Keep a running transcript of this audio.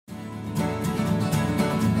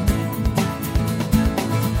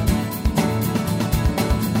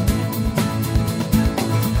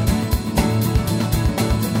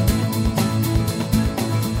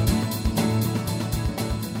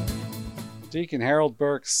Deacon Harold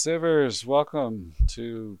Burke Sivers. Welcome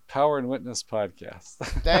to Power and Witness Podcast.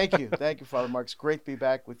 Thank you. Thank you, Father Mark. It's great to be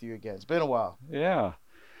back with you again. It's been a while. Yeah.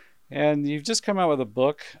 And you've just come out with a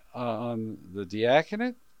book on the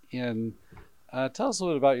diaconate. And tell us a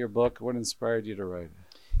little bit about your book. What inspired you to write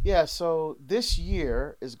it? Yeah, so this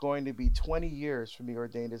year is going to be 20 years for me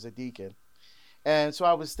ordained as a deacon. And so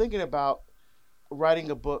I was thinking about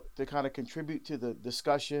writing a book to kind of contribute to the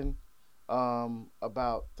discussion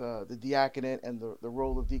about the diaconate and the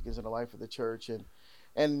role of deacons in the life of the church.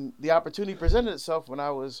 And the opportunity presented itself when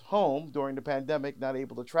I was home during the pandemic, not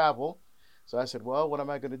able to travel. So I said, well, what am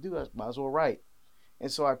I going to do? I might as well write. And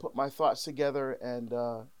so I put my thoughts together and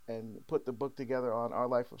put the book together on our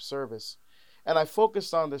life of service. And I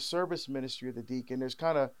focused on the service ministry of the deacon. There's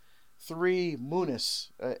kind of three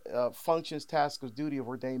munis, functions, tasks, duty of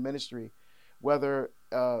ordained ministry, whether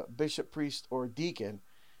bishop, priest, or deacon.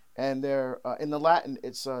 And they're in the Latin,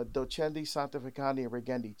 it's docendi, sanctificandi, and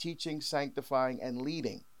regendi, teaching, sanctifying, and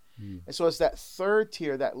leading. And so it's that third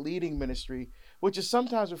tier, that leading ministry, which is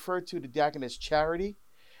sometimes referred to the diaconate as charity.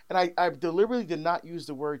 And I deliberately did not use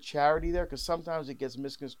the word charity there because sometimes it gets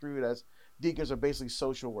misconstrued as deacons are basically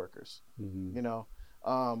social workers,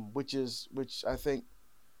 which I think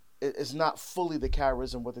is not fully the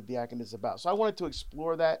charism what the diaconate is about. So I wanted to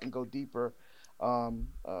explore that and go deeper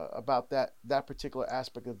about that particular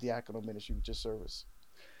aspect of diaconal ministry, which is service.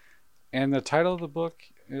 And the title of the book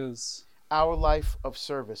is Our Life of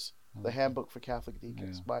Service, the Handbook for Catholic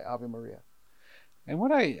Deacons by Ave Maria. And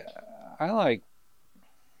what I like,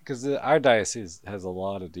 because our diocese has a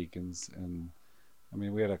lot of deacons, and I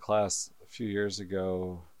mean, we had a class a few years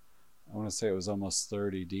ago. I want to say it was almost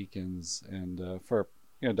 30 deacons, and for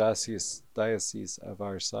diocese of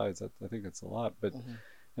our size, I think that's a lot. But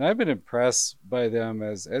and I've been impressed by them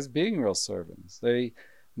as being real servants. I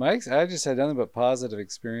just had nothing but positive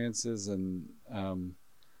experiences, and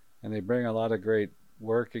they bring a lot of great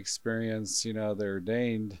work experience. They're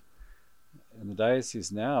ordained in the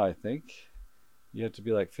diocese now. I think you have to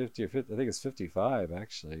be like 50 or 50. I think it's 55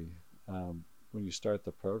 actually when you start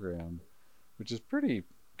the program, which is pretty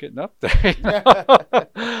getting up there.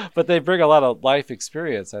 But they bring a lot of life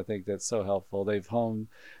experience. I think that's so helpful. They've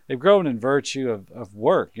grown in virtue of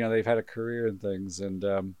work. They've had a career and things.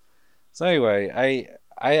 And so anyway,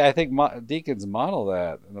 I think deacons model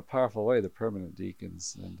that in a powerful way, the permanent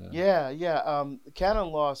deacons. And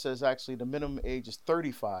canon law says actually the minimum age is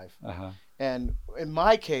 35. And in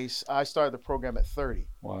my case, I started the program at 30.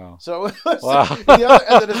 Wow. So the other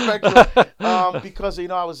end of the spectrum, because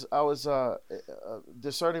I was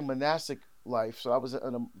discerning monastic life, so I was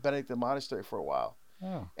in a Benedictine monastery for a while.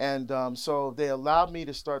 Oh. And so they allowed me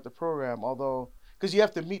to start the program, although because you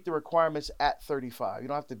have to meet the requirements at 35. You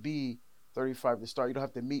don't have to be 35 to start. You don't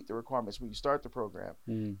have to meet the requirements when you start the program.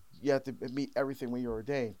 You have to meet everything when you're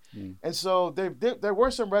ordained. And so there were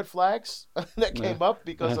some red flags that came up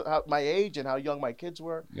because of my age and how young my kids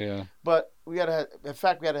were. Yeah. But we had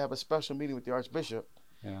to have a special meeting with the Archbishop.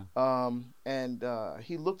 Yeah. And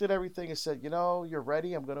he looked at everything and said, you're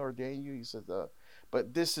ready. I'm going to ordain you. He said,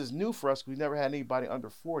 but this is new for us. We never had anybody under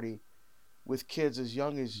 40 with kids as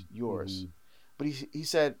young as yours. But he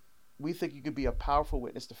said, we think you could be a powerful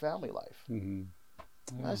witness to family life. And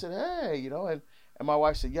I said, hey, and my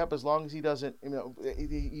wife said, yep, as long as he doesn't,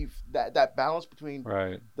 that balance between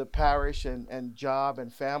the parish and job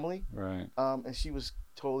and family. Right. And she was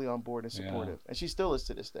totally on board and supportive. And she still is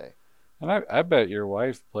to this day. And I bet your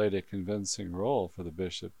wife played a convincing role for the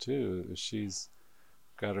bishop too. She's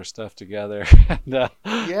got her stuff together. And,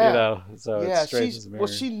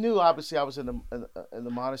 she knew obviously I was in the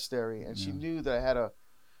monastery, and she knew that I had a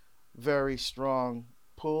very strong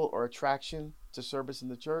pull or attraction to service in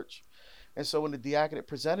the church. And so when the diaconate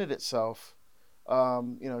presented itself,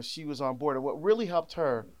 she was on board. And what really helped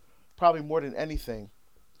her, probably more than anything,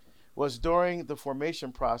 was during the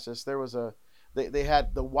formation process, there was they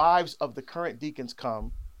had the wives of the current deacons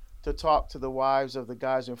come to talk to the wives of the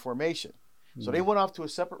guys in formation. So they went off to a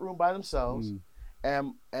separate room by themselves,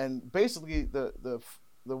 and basically the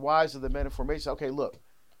wives of the men in formation said, okay, look,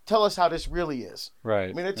 tell us how this really is. Right.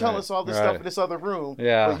 I mean, they're telling us all this stuff in this other room,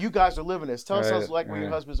 but you guys are living this. Tell us how it's like when your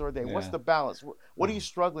husband's ordained. What's the balance? What are you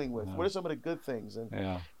struggling with? What are some of the good things?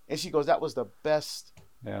 And she goes, that was the best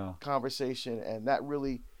conversation, and that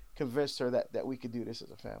really convinced her that we could do this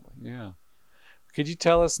as a family. Yeah. Could you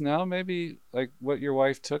tell us now maybe like what your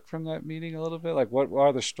wife took from that meeting a little bit? Like what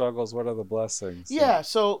are the struggles? What are the blessings? Yeah.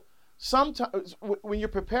 So sometimes when you're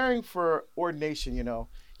preparing for ordination,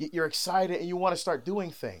 you're excited and you want to start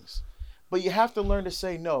doing things, but you have to learn to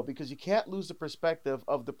say no, because you can't lose the perspective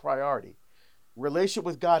of the priority. Relationship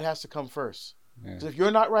with God has to come first. Because if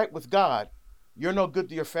you're not right with God, You're no good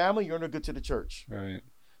to your family. You're no good to the church. Right.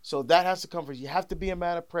 So that has to come first. You have to be a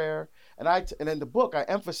man of prayer. And in the book, I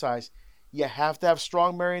emphasize you have to have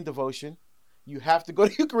strong Marian devotion. You have to go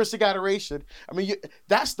to Eucharistic adoration. I mean,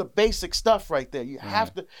 that's the basic stuff right there. You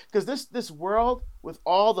have to, because this world with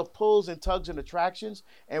all the pulls and tugs and attractions,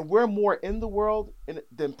 and we're more in the world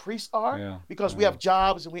than priests are because we have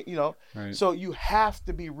jobs and Right. So you have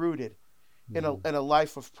to be rooted in a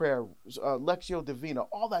life of prayer. Lectio Divina,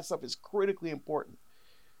 all that stuff is critically important.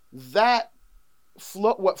 That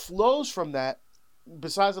what flows from that,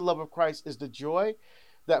 besides the love of Christ, is the joy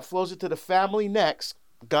that flows into the family next,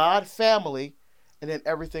 God, family, and then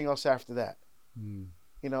everything else after that.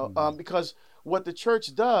 Because what the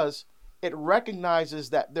church does, it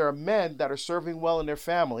recognizes that there are men that are serving well in their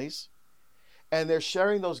families, and they're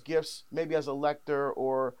sharing those gifts, maybe as a lector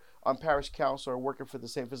or on parish council or working for the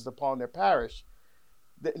St. Vincent de Paul in their parish.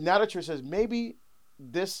 Now the church says, maybe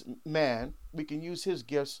this man, we can use his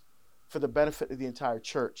gifts for the benefit of the entire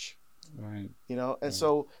church. Right. And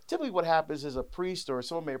so typically what happens is a priest or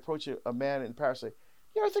someone may approach a man in parish and say,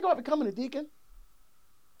 you ever think about becoming a deacon?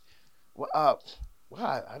 Well,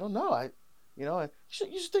 I don't know. You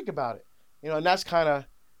should think about it. And that's kind of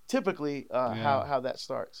typically how that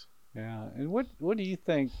starts. Yeah. And what do you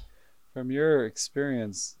think from your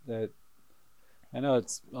experience, that I know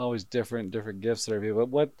it's always different gifts that are people,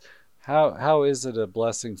 but how is it a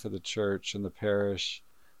blessing for the church and the parish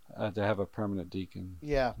to have a permanent deacon?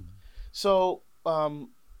 Yeah. So I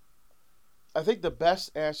think the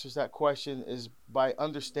best answer to that question is by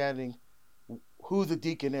understanding who the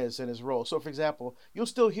deacon is and his role. So, for example, you'll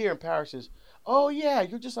still hear in parishes, oh, yeah,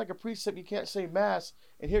 you're just like a priest except you can't say Mass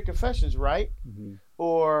and hear confessions, right?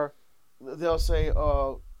 Or they'll say,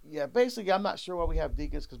 oh, yeah, basically, I'm not sure why we have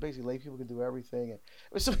deacons, because basically lay people can do everything.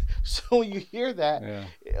 And so when you hear that,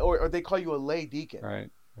 or they call you a lay deacon. Right.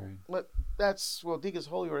 But deacons,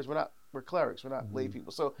 holy orders, we're clerics, we're not lay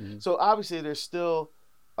people. So obviously there's still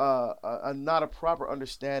not a proper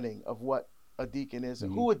understanding of what a deacon is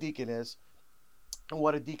and who a deacon is and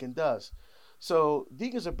what a deacon does. So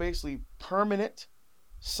deacons are basically permanent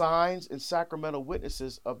signs and sacramental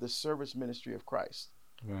witnesses of the service ministry of Christ.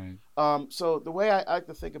 Right. So the way I like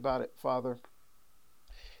to think about it, Father,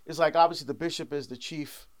 is like obviously the bishop is the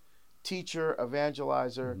chief teacher,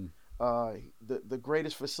 evangelizer, the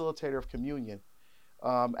greatest facilitator of communion,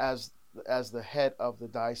 as the head of the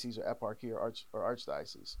diocese or eparchy or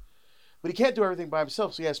archdiocese. But he can't do everything by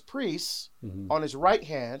himself, so he has priests on his right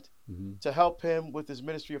hand to help him with his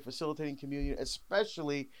ministry of facilitating communion,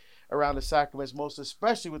 especially around the sacraments, most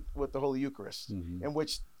especially with the Holy Eucharist, in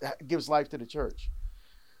which gives life to the church.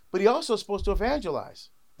 But he also is supposed to evangelize.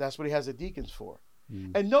 That's what he has the deacons for.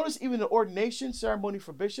 And notice even the ordination ceremony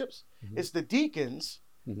for bishops, it's the deacons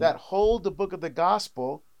that hold the book of the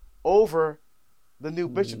gospel over the new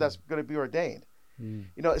bishop that's going to be ordained.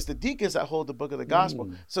 It's the deacons that hold the book of the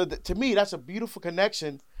gospel. So to me, that's a beautiful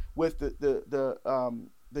connection with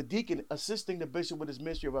the deacon assisting the bishop with his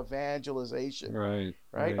ministry of evangelization,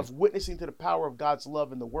 right? Of witnessing to the power of God's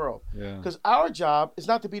love in the world. Because our job is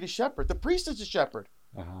not to be the shepherd. The priest is the shepherd.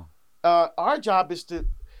 Our job is to,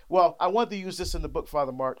 I wanted to use this in the book,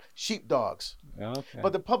 Father Mark, sheepdogs.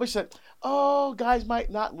 But the publisher said, oh, guys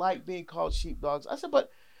might not like being called sheepdogs. I said,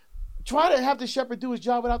 but try to have the shepherd do his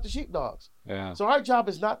job without the sheepdogs. So our job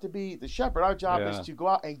is not to be the shepherd. Our job is to go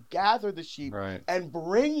out and gather the sheep and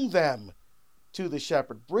bring them to the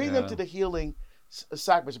shepherd. Bring them to the healing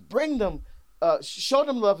sacraments. Bring them, show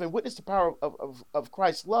them love and witness the power of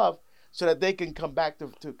Christ's love so that they can come back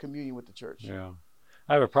to communion with the church.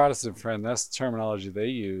 I have a Protestant friend, that's the terminology they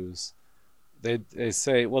use. They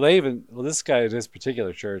say, this guy at his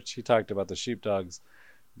particular church, he talked about the sheepdogs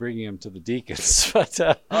bringing him to the deacons. But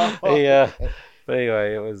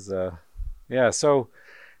anyway, it was, So,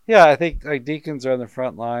 I think like deacons are on the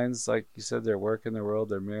front lines. Like you said, they're working the world,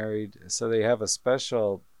 they're married. So they have a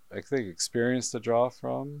special, I think, experience to draw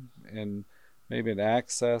from and maybe an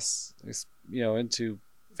access, into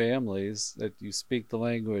families that you speak the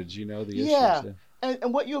language, the issues.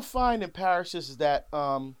 And what you'll find in parishes is that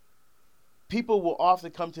people will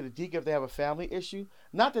often come to the deacon if they have a family issue.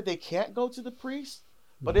 Not that they can't go to the priest,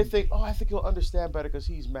 but they think, I think he'll understand better because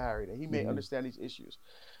he's married and he may understand these issues.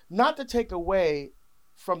 Not to take away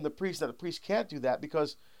from the priest that the priest can't do that,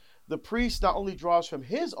 because the priest not only draws from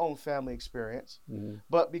his own family experience,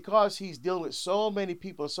 but because he's dealing with so many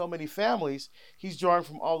people, so many families, he's drawing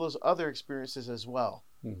from all those other experiences as well.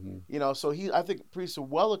 So I think priests are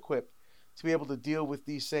well equipped to be able to deal with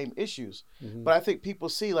these same issues. But I think people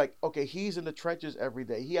see like, okay, he's in the trenches every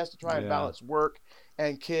day. He has to try and balance work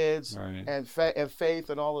and kids and faith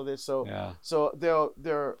and all of this. So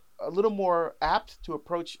they're a little more apt to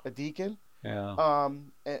approach a deacon, Yeah.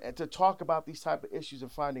 and to talk about these type of issues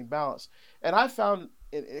and finding balance. And I found,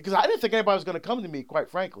 because I didn't think anybody was going to come to me, quite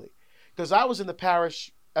frankly, because I was in the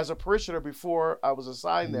parish as a parishioner before I was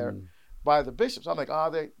assigned there by the bishops. I'm like, oh,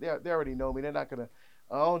 they already know me. They're not going to.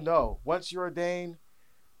 Oh no! Once you're ordained,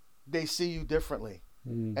 they see you differently.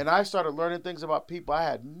 And I started learning things about people I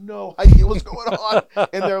had no idea what's going on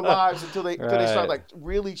in their lives until they started like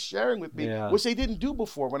really sharing with me, which they didn't do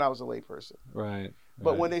before when I was a layperson. Right.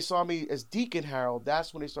 But when they saw me as Deacon Harold,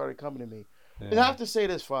 that's when they started coming to me. And I have to say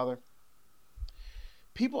this, Father.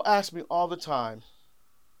 People ask me all the time,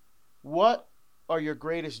 what are your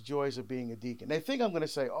greatest joys of being a deacon? They think I'm going to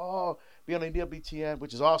say, oh, be on a WTN,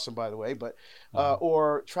 which is awesome, by the way, but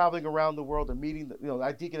or traveling around the world and meeting,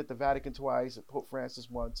 I deacon at the Vatican twice, at Pope Francis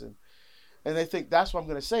once, and they think that's what I'm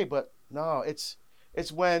going to say. But no, it's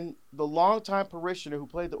when the longtime parishioner who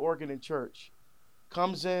played the organ in church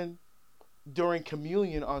comes in during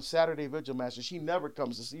communion on Saturday Vigil Mass, and she never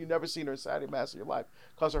comes to see you. Never seen her Saturday Mass in your life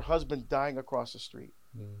because her husband dying across the street.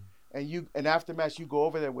 And after Mass, you go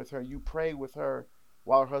over there with her and you pray with her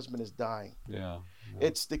while her husband is dying. Yeah.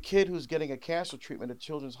 It's the kid who's getting a cancer treatment at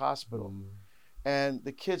Children's Hospital. And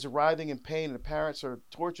the kid's writhing in pain, and the parents are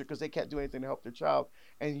tortured because they can't do anything to help their child.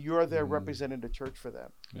 And you're there representing the church for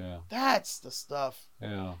them. Yeah. That's the stuff.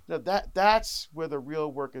 Yeah. That's where the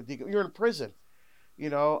real work of deacon. You're in prison.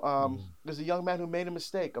 There's a young man who made a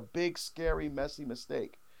mistake, a big, scary, messy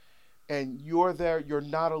mistake. And you're there. You're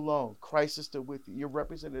not alone. Christ is still with you. You're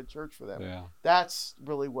representing the church for them. Yeah. That's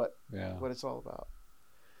really what it's all about.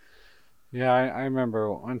 Yeah, I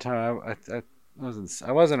remember one time I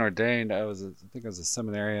wasn't ordained. I think I was a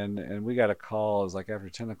seminarian, and we got a call. It was like after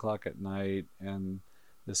 10 o'clock at night, and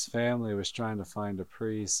this family was trying to find a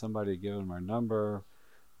priest. Somebody had given them our number.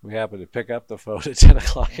 We happened to pick up the phone at 10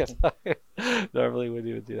 o'clock at night. Normally wouldn't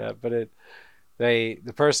even do that, but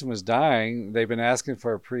the person was dying. They've been asking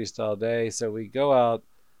for a priest all day, so we go out.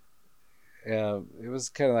 It was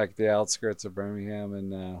kind of like the outskirts of Birmingham,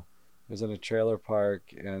 and it was in a trailer park,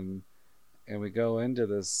 and we go into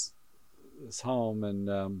this home,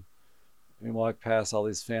 and we walk past all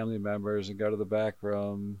these family members and go to the back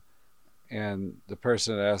room, and the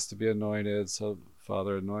person had asked to be anointed, so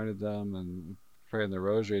Father anointed them and praying the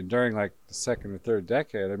rosary. And during like the second or third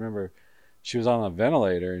decade, I remember she was on a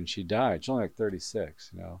ventilator and she died. She's only like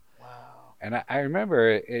 36, Wow. And I remember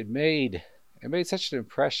it made such an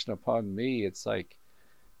impression upon me. It's like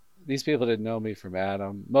these people didn't know me from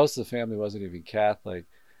Adam. Most of the family wasn't even Catholic.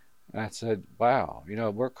 And I said, wow,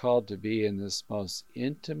 we're called to be in this most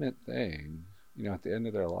intimate thing, at the end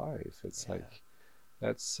of their life. It's like,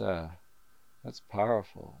 that's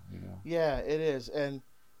powerful, Yeah, it is. And,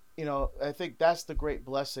 I think that's the great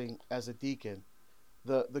blessing as a deacon,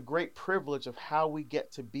 the great privilege of how we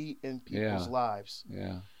get to be in people's lives.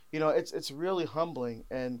 Yeah. It's really humbling,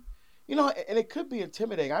 and, and it could be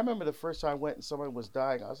intimidating. I remember the first time I went and someone was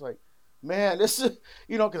dying, I was like, man, this is,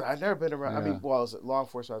 because I've never been around. I mean, well, I was at law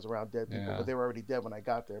enforcement, I was around dead people, but they were already dead when I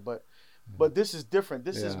got there. But this is different.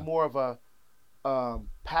 This is more of a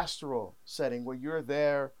pastoral setting where you're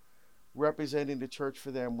there representing the church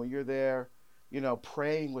for them, where you're there,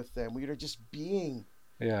 praying with them, where you're just being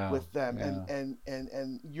with them,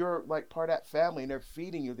 and you're like part of that family, and they're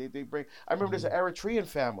feeding you. They bring. I remember there's an Eritrean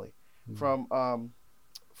family from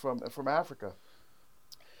Africa.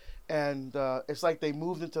 And it's like they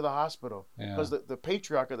moved into the hospital because the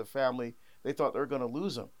patriarch of the family, they thought they were going to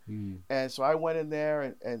lose him. And so I went in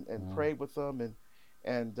there and prayed with them,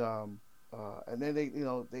 and then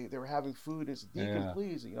they were having food. And said, Deacon,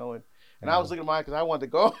 please, and I was looking at mine because I wanted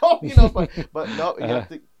to go home, but no, you have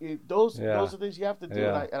to, those are things you have to do.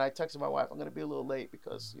 And I texted my wife, I'm going to be a little late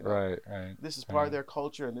because this is part of their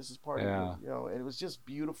culture, and this is part of and it was just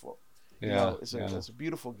beautiful. It's a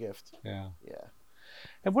beautiful gift. Yeah.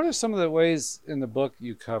 And what are some of the ways in the book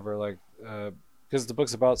you cover, like, because the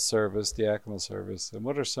book's about service, diaconal service, and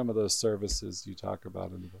what are some of those services you talk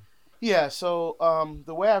about in the book? Yeah, so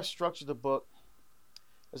the way I've structured the book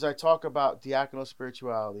is I talk about diaconal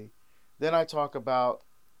spirituality, then I talk about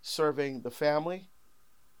serving the family,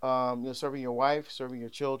 serving your wife, serving your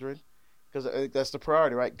children, because I think that's the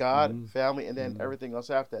priority, right? God, family, and then everything else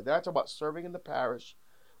after that. Then I talk about serving in the parish,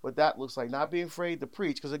 what that looks like, not being afraid to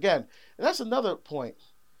preach. Because again, and that's another point.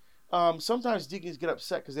 Sometimes deacons get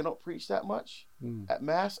upset because they don't preach that much at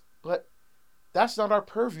Mass, but that's not our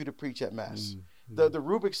purview to preach at Mass. The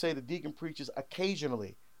rubrics say the deacon preaches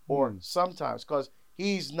occasionally or sometimes because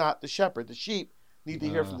he's not the shepherd. The sheep need to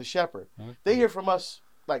hear from the shepherd. Okay. They hear from us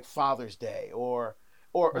like Father's Day or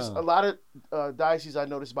a lot of dioceses I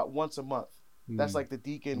notice about once a month. That's like the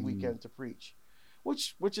deacon weekend to preach.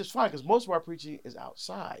 which is fine because most of our preaching is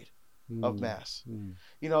outside of Mass.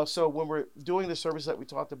 So when we're doing the service that we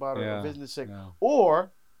talked about or visiting the sick,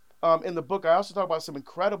 or in the book, I also talk about some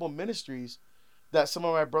incredible ministries that some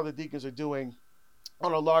of my brother deacons are doing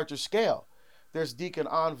on a larger scale. There's Deacon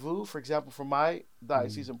Anvu, for example, from my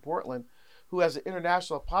diocese in Portland, who has an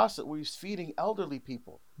international apostolate where he's feeding elderly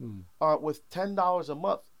people with $10 a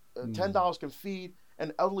month. $10 can feed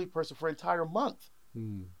an elderly person for an entire month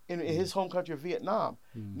in his home country of Vietnam.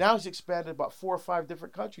 Now he's expanded about 4 or 5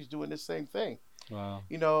 different countries doing this same thing. Wow.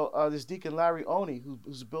 There's Deacon Larry Oni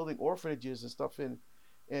who's building orphanages and stuff in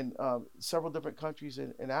several different countries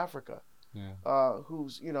in Africa.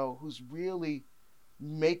 Who's really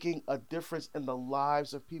making a difference in the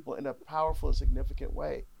lives of people in a powerful and significant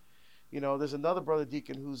way. There's another brother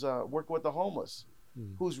deacon who's working with the homeless,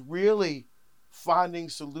 who's really finding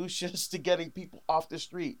solutions to getting people off the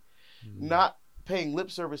street, not paying lip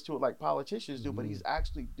service to it like politicians do, but he's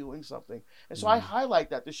actually doing something. And so I highlight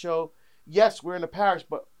that to show, yes, we're in the parish,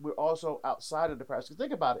 but we're also outside of the parish. Because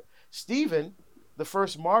think about it. Stephen, the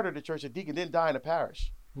first martyr of the church, a deacon, didn't die in the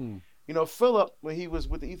parish. Philip, when he was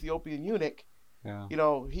with the Ethiopian eunuch,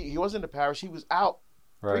 he wasn't in the parish. He was out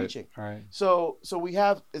preaching. Right. So we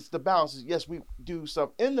have, it's the balance. Yes, we do stuff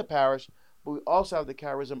in the parish, but we also have the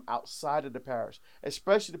charism outside of the parish,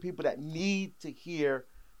 especially the people that need to hear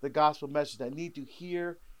the gospel message, that need to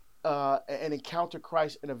hear and encounter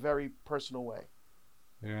Christ in a very personal way.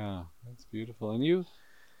 Yeah, that's beautiful. And you're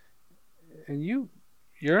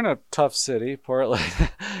in a tough city,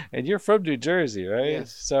 Portland, and you're from New Jersey, right?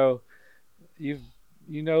 Yes. So you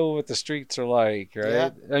know what the streets are like, right? Yeah.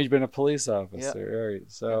 And you've been a police officer,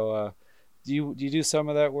 right? So do you do some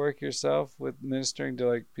of that work yourself with ministering to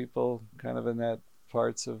like people kind of in that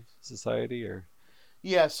parts of society, or?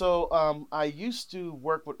 Yeah, so I used to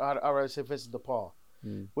work with St. Vincent de Paul,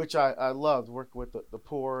 which I loved, working with the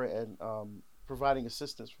poor and providing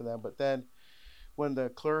assistance for them. But then when the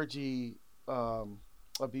clergy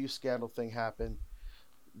abuse scandal thing happened,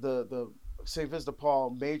 the St. Vincent de Paul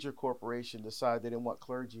major corporation decided they didn't want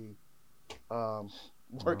clergy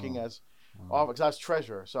working as officer. I was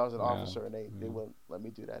treasurer, so I was an officer, and they wouldn't let me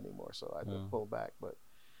do that anymore. So I had to pull back.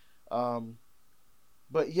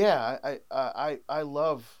 But yeah, I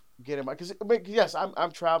love getting my, because yes,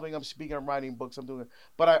 I'm traveling, I'm speaking, I'm writing books, I'm doing it.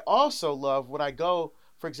 But I also love when I go,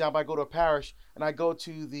 for example, I go to a parish and I go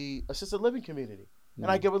to the assisted living community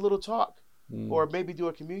and I give a little talk or maybe do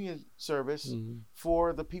a communion service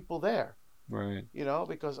for the people there. Right.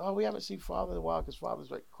 Because we haven't seen Father in a while because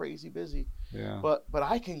Father's like crazy busy. Yeah. But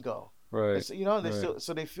I can go. Right. And so, they still,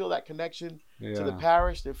 so they feel that connection to the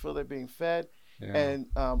parish. They feel they're being fed, and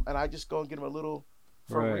I just go and get them a little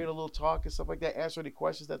read a little talk and stuff like that. Answer any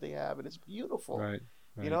questions that they have, and it's beautiful. Right.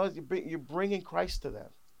 You're bringing Christ to them.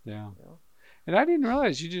 Yeah. And I didn't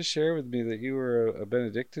realize, you just shared with me that you were a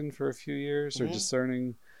Benedictine for a few years, or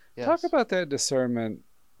discerning. Yes. Talk about that discernment,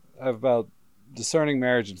 about discerning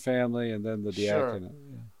marriage and family, and then the diaconate.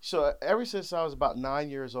 Sure. So ever since I was about 9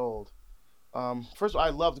 years old, first of all, I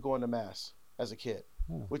loved going to Mass as a kid,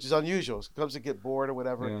 which is unusual. Sometimes I get bored or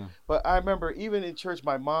whatever. Yeah. But I remember even in church,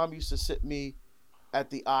 my mom used to sit me at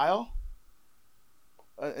the aisle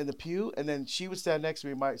in the pew, and then she would stand next to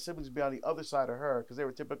me. My siblings would be on the other side of her because they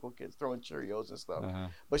were typical kids throwing Cheerios and stuff.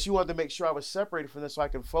 But she wanted to make sure I was separated from them so I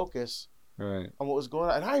could focus on what was going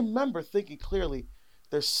on. And I remember thinking clearly,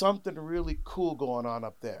 there's something really cool going on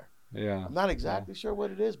up there. Yeah, I'm not exactly sure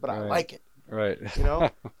what it is, but I like it. Right.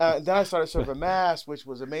 Then I started serving Mass, which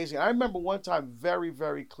was amazing. I remember one time very,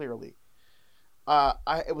 very clearly.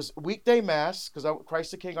 It was weekday Mass because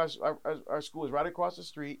Christ the King, our school is right across the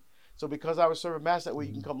street. So because I was serving Mass that way,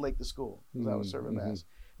 you can come late to school because I was serving Mass.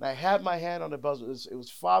 And I had my hand on the bells. It was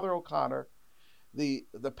Father O'Connor, the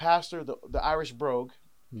pastor, the Irish brogue,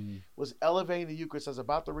 was elevating the Eucharist. I was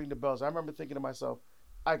about to ring the bells. I remember thinking to myself,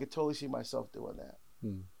 I could totally see myself doing that.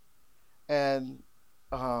 And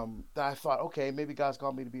then I thought, okay, maybe God's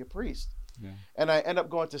called me to be a priest. Yeah. And I ended up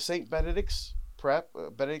going to St. Benedict's Prep,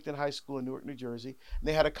 Benedictine High School in Newark, New Jersey. And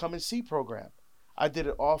they had a come and see program. I did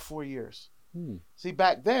it all 4 years. See,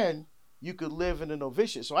 back then, you could live in a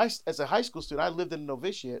novitiate. So as a high school student, I lived in a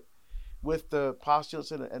novitiate with the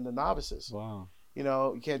postulates and the novices. Wow.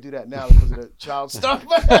 You can't do that now because of the child stuff.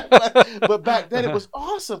 But back then, it was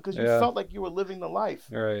awesome because you felt like you were living the life.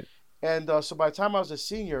 Right. And so by the time I was a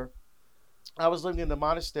senior, I was living in the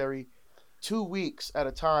monastery 2 weeks at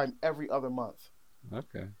a time every other month.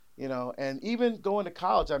 Okay. And even going to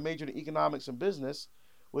college, I majored in economics and business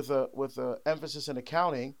with a emphasis in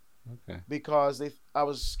accounting. Okay. Because I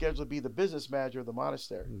was scheduled to be the business manager of the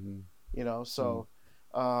monastery. So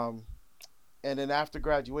And then after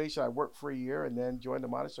graduation, I worked for a year and then joined the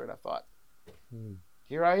monastery. And I thought, Mm.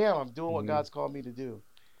 here I am. I'm doing what Mhm. God's called me to do.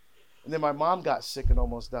 And then my mom got sick and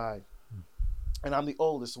almost died. And I'm the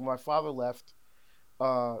oldest. When my father left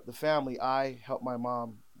the family, I helped my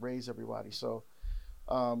mom raise everybody. So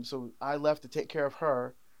I left to take care of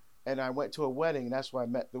her. And I went to a wedding. And that's where I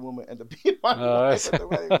met the woman and being my wife at the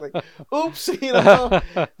wedding. Like, oops, you know.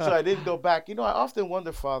 So I didn't go back. You know, I often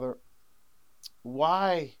wonder, Father,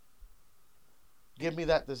 why give me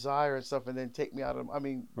that desire and stuff and then take me out of, I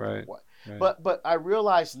mean, Right. what? Right. But I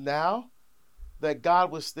realize now that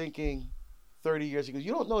God was thinking 30 years ago.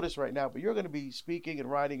 You don't know this right now, but you're going to be speaking and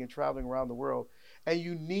writing and traveling around the world. And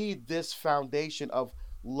you need this foundation of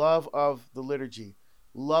love of the liturgy,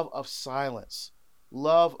 love of silence,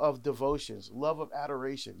 love of devotions, love of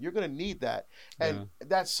adoration. You're going to need that. And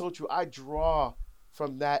that's so true. I draw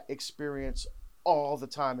from that experience all the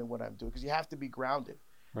time in what I'm doing because you have to be grounded.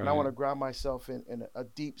 Right. And I want to ground myself in a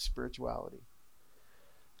deep spirituality.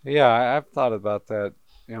 Yeah, I've thought about that,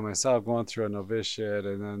 you know, myself going through a novitiate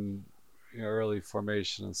and then, you know, early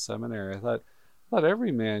formation in seminary. I thought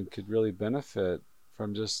every man could really benefit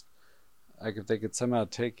from just, like, if they could somehow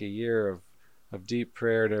take a year of deep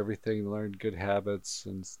prayer to everything, learn good habits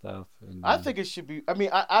and stuff. And I think it should be. I mean,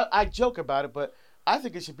 I joke about it, but I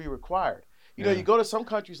think it should be required. You know, you go to some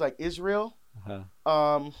countries like Israel,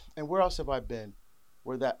 and where else have I been?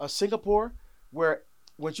 Where that Singapore, where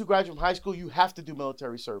once you graduate from high school, you have to do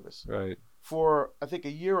military service. Right. For I think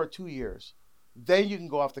a year or 2 years. Then you can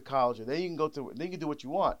go off to college, or then you can do what you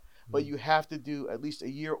want, but you have to do at least a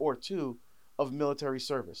year or two of military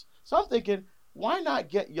service. So I'm thinking, why not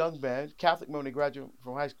get young men, Catholic men, when they graduate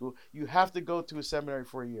from high school, you have to go to a seminary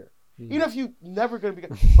for a year. Even if you never going to be,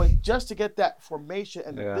 but just to get that formation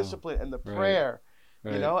and the discipline and the prayer,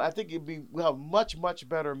 you know, I think we'll have much, much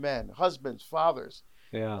better men, husbands, fathers,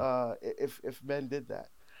 if men did that.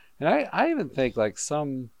 And I even think like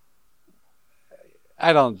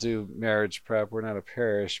I don't do marriage prep. We're not a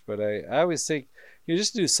parish, but I always think you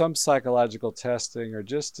just do some psychological testing or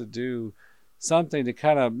just to do something to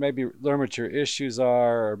kind of maybe learn what your issues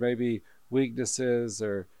are or maybe weaknesses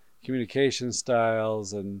or communication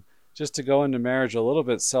styles, and just to go into marriage a little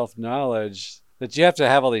bit self-knowledge that you have to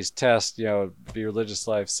have all these tests, you know, be religious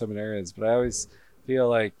life seminarians. But I always feel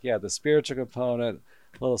like, the spiritual component,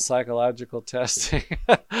 a little psychological testing,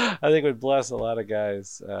 I think would bless a lot of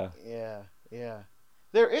guys. Yeah.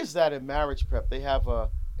 There is that in marriage prep. They have an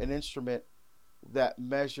instrument that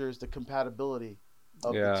measures the compatibility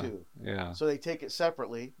of the two. Yeah. So they take it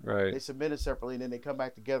separately. Right. They submit it separately, and then they come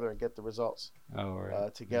back together and get the results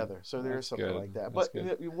together. So there is something like that. But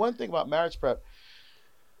one thing about marriage prep,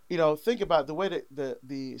 you know, think about the way that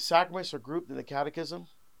the sacraments are grouped in the catechism.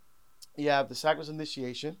 You have the sacraments of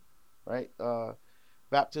initiation, right?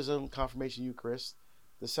 Baptism, confirmation, Eucharist.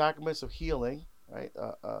 The sacraments of healing, right?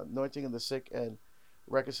 Anointing of the sick and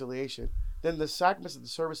reconciliation. Then the sacraments of the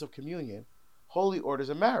service of communion, holy orders,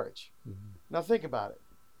 and marriage. Now think about it.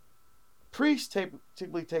 Priest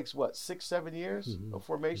typically takes what, 6-7 years of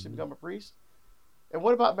formation to become a priest? And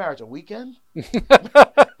what about marriage? A weekend?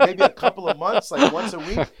 Maybe a couple of months, like once a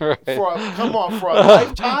week? For a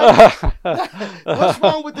lifetime? What's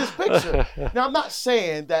wrong with this picture? Now, I'm not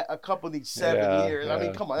saying that a couple needs 7 years. I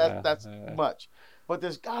mean, come on, that's much. But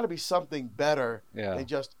there's got to be something better than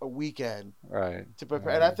just a weekend to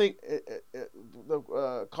prepare. And I think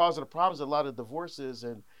the cause of the problems, a lot of divorces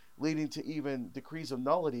and leading to even decrees of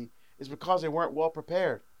nullity, is because they weren't well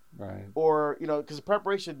prepared. Right. Or, you know, because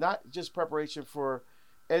preparation, not just preparation for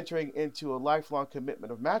entering into a lifelong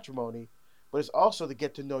commitment of matrimony, but it's also to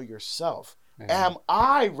get to know yourself. Am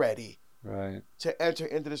I ready to enter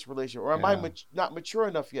into this relationship? Or am I not mature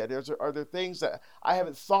enough yet? Are there things that I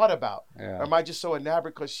haven't thought about? Or am I just so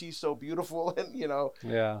enamored because she's so beautiful and, you know,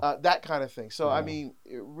 that kind of thing. So, I mean,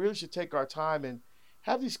 it really should take our time and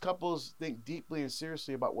have these couples think deeply and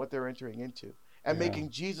seriously about what they're entering into and making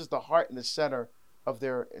Jesus the heart and the center of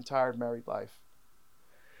their entire married life.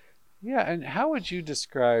 Yeah, and how would you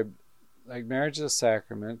describe, like, marriage as a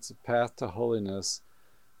sacrament, it's a path to holiness?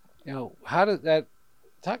 You know, how did that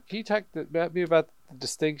can you talk about the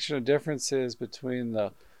distinction or differences between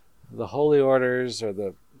the holy orders or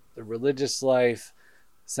the religious life,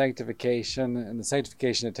 sanctification, and the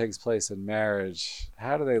sanctification that takes place in marriage?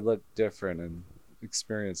 How do they look different and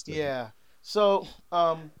experience different? Yeah. So,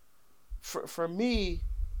 for me,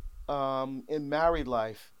 in married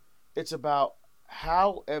life, it's about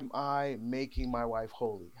how am I making my wife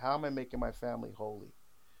holy? How am I making my family holy?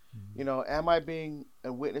 You know, am I being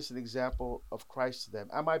a witness and example of Christ to them?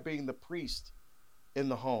 Am I being the priest in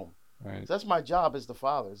the home? Right. So that's my job as the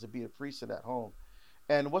father, is to be a priest in that home.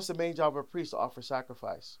 And what's the main job of a priest? To offer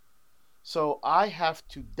sacrifice. So I have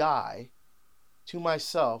to die to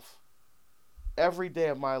myself every day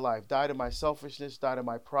of my life, die to my selfishness, die to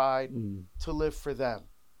my pride, to live for them,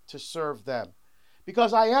 to serve them.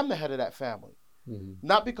 Because I am the head of that family.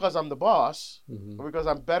 Not because I'm the boss, or because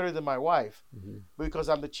I'm better than my wife, but because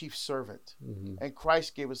I'm the chief servant. And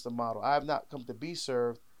Christ gave us the model. I have not come to be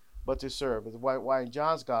served, but to serve. It's why in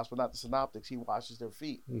John's gospel, not the synoptics, he washes their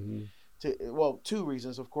feet. Well, two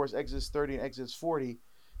reasons. Of course, Exodus 30 and Exodus 40,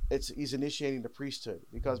 he's initiating the priesthood.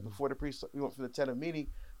 Because before the priest, he went from the tent of meeting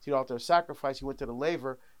to the altar of sacrifice, he went to the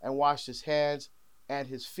laver and washed his hands and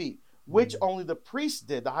his feet, which only the priest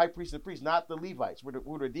did, the high priest and the priest, not the Levites, who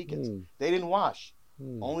were the deacons. They didn't wash.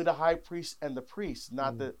 Only the high priest and the priests,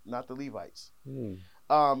 not the Levites.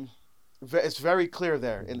 It's very clear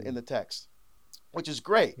there in the text, which is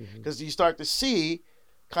great because you start to see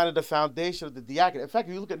kind of the foundation of the diaconate. In fact,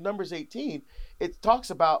 if you look at Numbers 18, it talks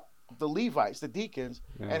about the Levites, the deacons,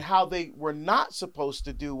 and how they were not supposed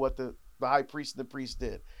to do what the high priest and the priest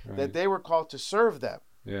did, that they were called to serve them.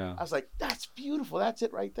 I was like, that's beautiful. That's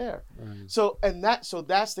it right there. So that's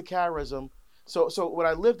the charism. So when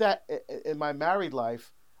I lived that in my married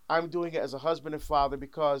life, I'm doing it as a husband and father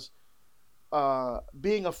because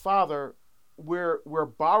being a father, we're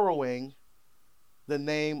borrowing the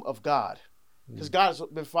name of God because God has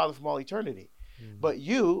been father from all eternity. But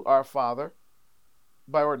you are a father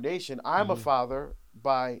by ordination. I'm a father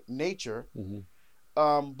by nature.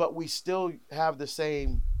 But we still have the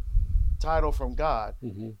same title from God,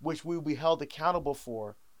 which we will be held accountable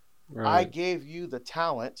for. I gave you the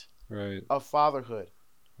talent of fatherhood.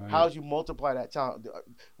 How did you multiply that talent?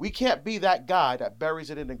 We can't be that guy that buries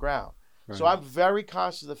it in the ground. So I'm very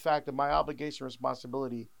conscious of the fact of my obligation and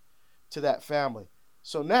responsibility to that family.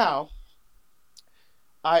 So now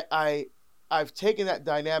I've taken that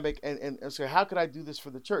dynamic and say, how could I do this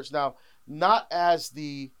for the church? Now, not as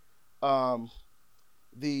I'm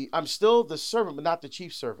still the servant, but not the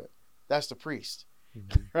chief servant. That's the priest,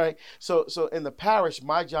 right? So in the parish,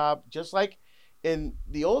 my job, just like in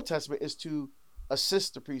the Old Testament, is to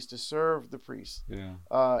assist the priest, to serve the priest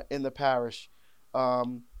in the parish.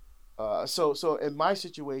 So in my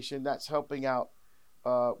situation, that's helping out.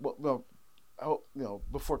 Before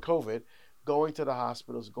COVID, going to the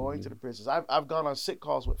hospitals, going to the prisons. I've gone on sick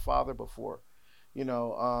calls with Father before,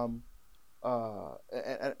 and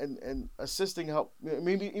assisting help,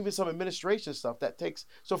 maybe even some administration stuff that takes.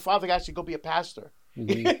 So Father can actually go be a pastor.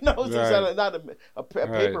 It's not a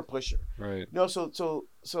paper pusher.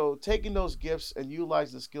 So taking those gifts and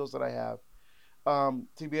utilizing the skills that I have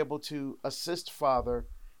to be able to assist Father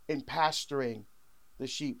in pastoring the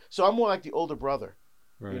sheep. So I'm more like the older brother,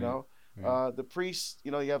 the priests.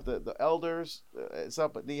 You have the elders and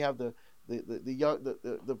stuff, but then you have the young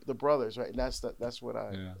the brothers, right? And that's what I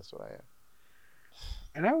am.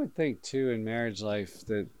 And I would think too in marriage life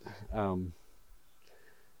that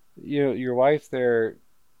your wife there,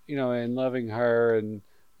 and loving her and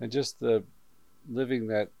just the living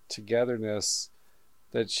that togetherness,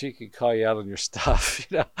 that she could call you out on your stuff.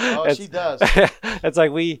 Oh, she does. It's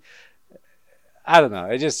like I don't know.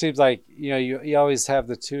 It just seems like you always have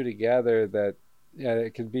the two together. That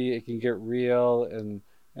it can get real and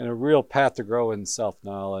a real path to grow in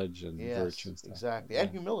self-knowledge and virtue and stuff. Exactly, and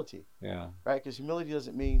humility. Right? Because humility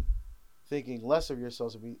doesn't mean thinking less of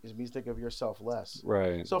yourself. It means thinking of yourself less.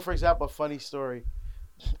 Right. So, for example, a funny story.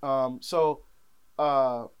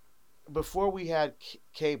 Before we had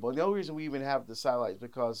cable, and the only reason we even have the satellites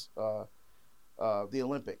because the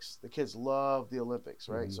Olympics. The kids love the Olympics,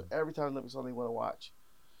 right? So every time the Olympics on, they want to watch.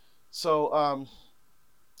 So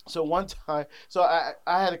one time, I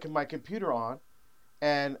had my computer on,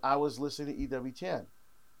 and I was listening to EWTN.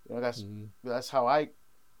 That's how I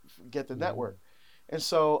get the network. And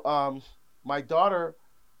so my daughter,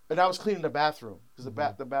 and I was cleaning the bathroom because the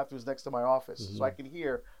bathroom is next to my office, so I can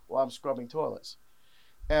hear while I'm scrubbing toilets.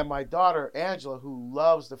 And my daughter Angela, who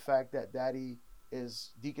loves the fact that Daddy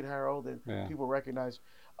is Deacon Harold, and people recognize,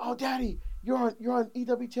 oh, Daddy, you're on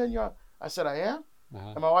EWTN. I said, I am.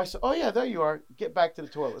 And my wife said, oh yeah, there you are. Get back to the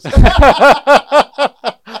toilets.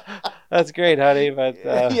 That's great, honey, but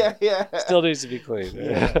still needs to be clean.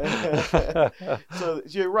 So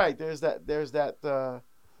you're right. There's that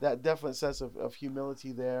definite sense of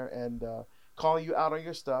humility there, and calling you out on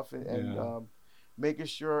your stuff, and making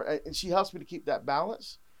sure. And she helps me to keep that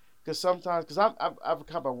balance, because sometimes, I'm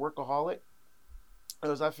kind of a workaholic,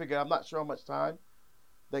 because I figure I'm not sure how much time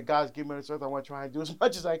that God's given me on this earth. I want to try and do as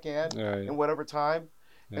much as I can in whatever time.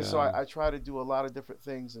 And so I try to do a lot of different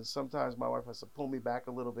things, and sometimes my wife has to pull me back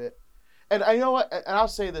a little bit. And I know what, and I'll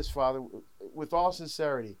say this, Father, with all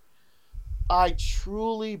sincerity, I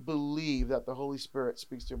truly believe that the Holy Spirit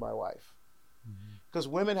speaks through my wife. Because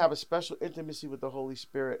women have a special intimacy with the Holy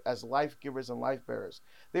Spirit as life givers and life bearers.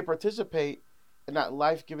 They participate in that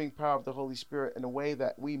life-giving power of the Holy Spirit in a way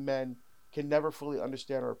that we men can never fully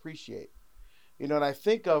understand or appreciate. And I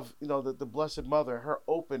think of, the Blessed Mother, her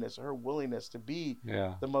openness, her willingness to be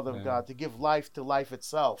the Mother of God, to give life to life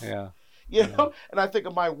itself. And I think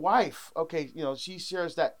of my wife. Okay, she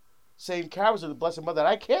shares that same character of the Blessed Mother that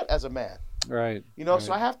I can't as a man. Right.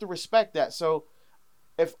 So I have to respect that. So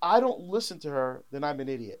if I don't listen to her, then I'm an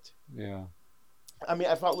idiot. Yeah. I mean,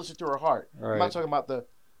 if I don't listen to her heart, Right. I'm not talking about the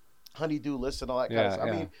honey-do list and all that kind of stuff.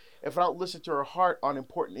 I mean, if I don't listen to her heart on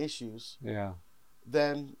important issues,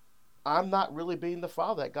 then I'm not really being the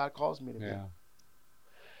father that God calls me to be.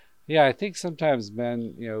 Yeah, I think sometimes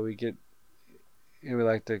men, we get, we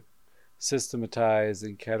like to systematize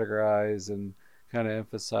and categorize and kind of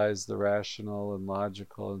emphasize the rational and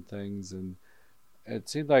logical and things. And it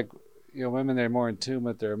seems like, women, they're more in tune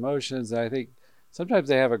with their emotions. And I think sometimes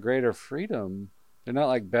they have a greater freedom. They're not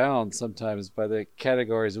like bound sometimes by the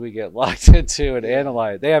categories we get locked into and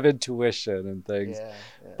analyze. They have intuition and things.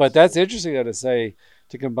 But that's interesting though,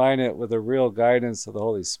 to combine it with a real guidance of the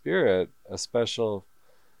Holy Spirit, a special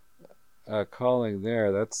calling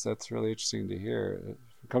there. That's really interesting to hear,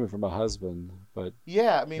 coming from a husband. But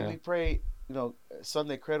we pray,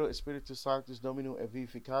 Sunday Credo Espiritus Sanctus Dominum et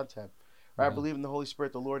Vivificantem. Right? I believe in the Holy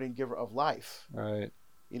Spirit, the Lord and giver of life. Right.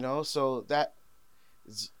 So that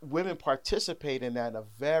women participate in that in a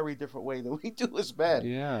very different way than we do as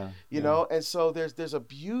men. You know, and so there's a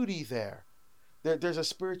beauty there. There's a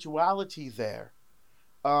spirituality there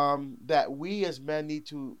that we as men need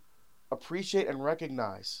to appreciate and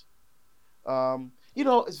recognize.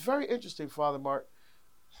 It's very interesting, Father Mark.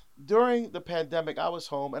 During the pandemic, I was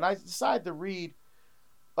home and I decided to read,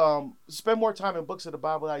 spend more time in books of the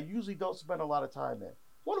Bible that I usually don't spend a lot of time in.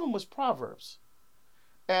 One of them was Proverbs.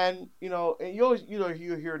 And you always,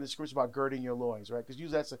 you hear in the scripture about girding your loins, right? Because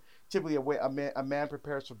usually that's typically a way a man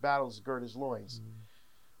prepares for battles to gird his loins.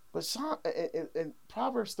 But in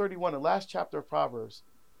Proverbs 31, the last chapter of Proverbs,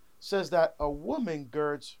 says that a woman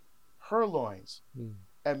girds her loins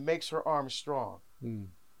and makes her arms strong.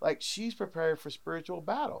 Like she's prepared for spiritual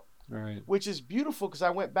battle. Right. Which is beautiful because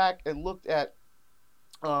I went back and looked at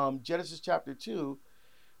Genesis chapter 2,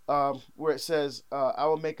 where it says, I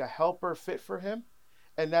will make a helper fit for him.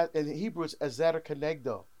 And that in Hebrew is ezer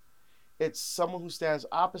kenegdo. It's someone who stands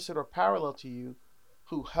opposite or parallel to you,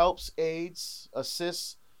 who helps, aids,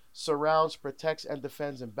 assists, surrounds, protects, and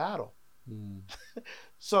defends in battle.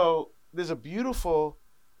 So there's a beautiful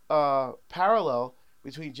parallel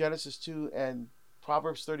between Genesis 2 and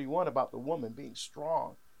Proverbs 31 about the woman being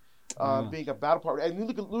strong, being a battle partner. And you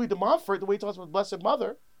look at Louis de Montfort, the way he talks about the Blessed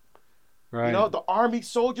Mother. Right. The army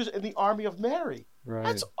soldiers in the army of Mary. Right.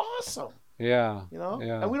 That's awesome. Yeah.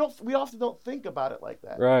 And we often don't think about it like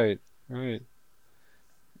that. Right.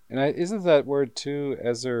 And isn't that word too,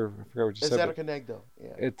 ezer? I forgot what you said. Ezer kenegdo. Yeah.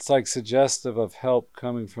 It's like suggestive of help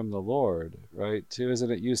coming from the Lord, right? Too,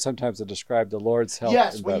 isn't it used sometimes to describe the Lord's help?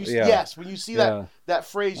 Yes. When you see that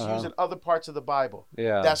phrase used in other parts of the Bible.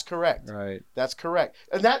 Yeah. That's correct. Right. That's correct.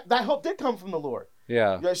 And that help did come from the Lord.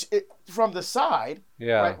 Yeah. From the side.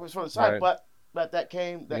 Yeah. Right. It was from the side, but that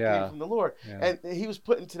came from the Lord. Yeah. And he was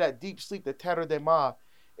put into that deep sleep. The terror de ma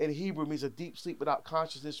in Hebrew means a deep sleep without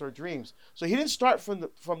consciousness or dreams. So he didn't start from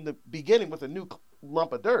the beginning with a new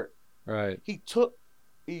lump of dirt. Right. He took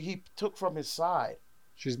from his side.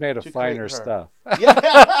 She's made of finer stuff. He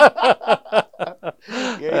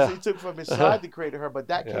took from his side to create her, but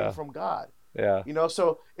that came from God. Yeah.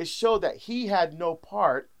 So it showed that he had no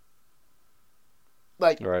part.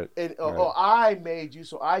 Oh, I made you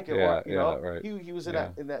so I can work. Right. He was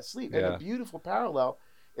in that sleep. And the beautiful parallel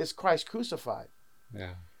is Christ crucified.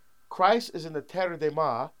 Yeah. Christ is in the terror de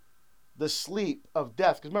ma, the sleep of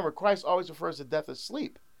death. Because remember, Christ always refers to death as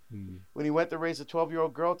sleep. When he went to raise a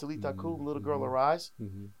 12-year-old girl, Talitha kum, little girl arise,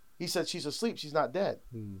 he said she's asleep, she's not dead.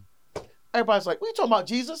 Everybody's like, what are you talking about,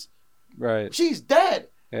 Jesus? Right. She's dead.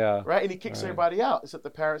 Yeah. Right? And he kicks everybody out, except the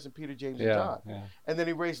parents and Peter, James, and John. Yeah. And then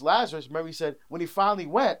he raised Lazarus. Remember, he said, when he finally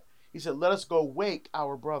went, he said, let us go wake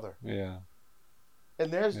our brother. Yeah.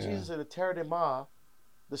 And there's Jesus in the terror de ma,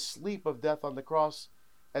 the sleep of death on the cross,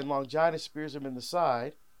 and Longinus spears him in the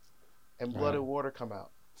side, and blood and water come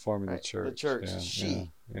out. Forming the church. The church. Yeah.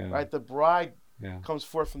 She. Yeah. Right? The bride comes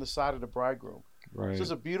forth from the side of the bridegroom. Right. So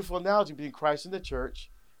there's a beautiful analogy between Christ and the church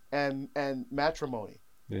and matrimony.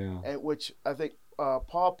 Yeah. And which I think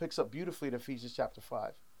Paul picks up beautifully in Ephesians chapter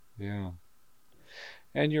 5. Yeah.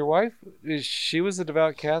 And your wife, she was a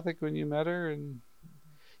devout Catholic when you met her? And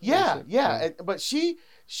but she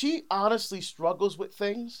she honestly struggles with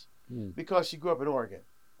things because she grew up in Oregon.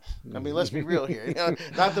 I mean, let's be real here. You know,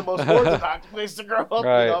 not the most orthodox place to grow up.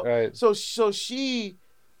 Right, you know? right. So she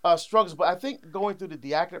struggles, but I think going through the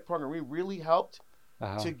diaconate program really helped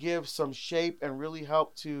to give some shape and really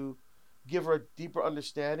helped to give her a deeper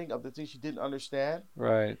understanding of the things she didn't understand.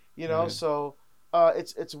 Right. You know, right. so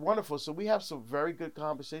it's wonderful. So we have some very good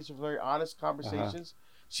conversations, very honest conversations.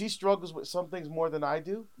 She struggles with some things more than I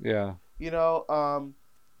do. Yeah. You know,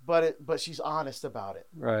 but she's honest about it.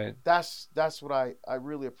 Right. That's what I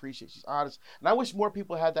really appreciate. She's honest, and I wish more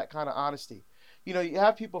people had that kind of honesty. You know, you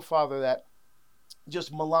have people, Father, that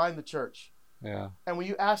just malign the church. Yeah. And when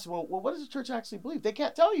you ask them, well, what does the church actually believe? They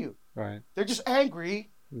can't tell you. Right. They're just angry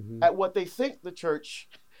at what they think the church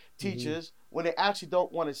teaches when they actually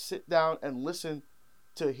don't want to sit down and listen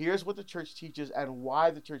to here's what the church teaches and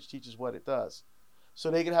why the church teaches what it does. So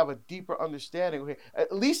they can have a deeper understanding. Okay,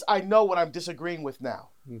 at least I know what I'm disagreeing with now.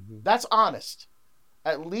 That's honest.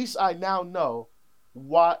 At least I now know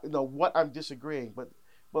what I'm disagreeing. But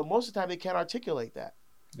most of the time they can't articulate that.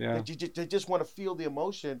 Yeah. They just want to feel the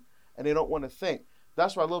emotion and they don't want to think.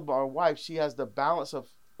 That's why I love my wife. She has the balance of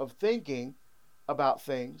thinking about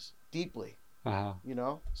things deeply. You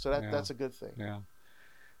know, so that's a good thing. Yeah.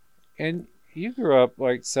 And you grew up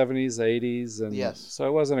like 70s, 80s, and yes. So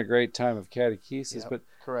it wasn't a great time of catechesis. Yep, but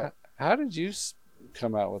correct. How did you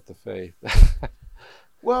come out with the faith?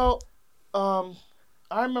 Well, I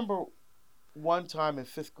remember one time in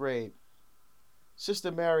 5th grade,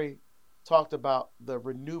 Sister Mary talked about the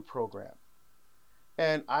Renew program.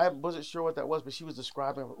 And I wasn't sure what that was, but she was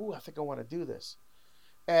describing, I think I want to do this.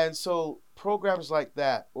 And so programs like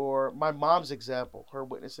that, or my mom's example, her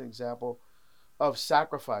witnessing example of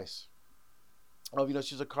sacrifice, of, you know,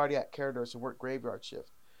 she's a cardiac care nurse and worked graveyard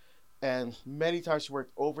shift. And many times she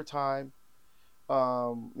worked overtime. You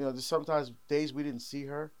know, there's sometimes days we didn't see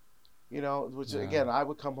her, you know, which again, I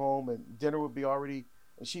would come home and dinner would be already,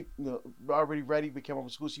 and she, you know, already ready. We came home from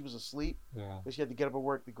school. She was asleep. But she had to get up and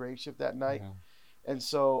work the grave shift that night. And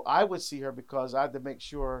so I would see her because I had to make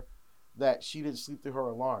sure that she didn't sleep through her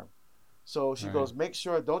alarm. So she goes, make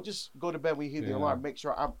sure, don't just go to bed when you hear the alarm. Make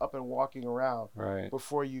sure I'm up and walking around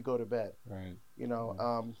before you go to bed. You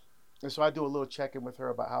know, and so I do a little check-in with her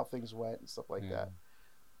about how things went and stuff like that.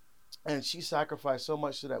 And she sacrificed so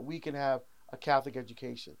much so that we can have a Catholic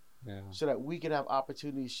education, so that we can have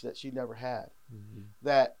opportunities that she never had.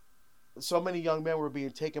 That so many young men were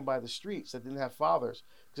being taken by the streets that didn't have fathers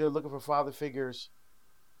because they were looking for father figures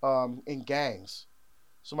in gangs.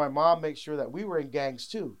 So my mom makes sure that we were in gangs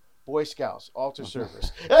too. Boy Scouts, altar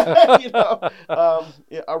servers, you know,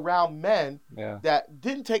 around men that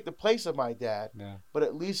didn't take the place of my dad, but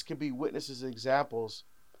at least could be witnesses and examples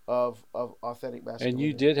of authentic masculinity. And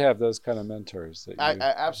you did have those kind of mentors. That I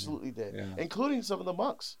absolutely did, including some of the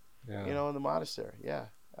monks, you know, in the monastery. Yeah,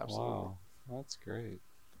 absolutely. Wow, that's great.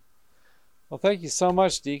 Well, thank you so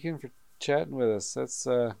much, Deacon, for chatting with us. That's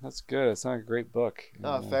good. It's not a great book.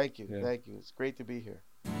 Oh, thank you. Thank you. It's great to be here.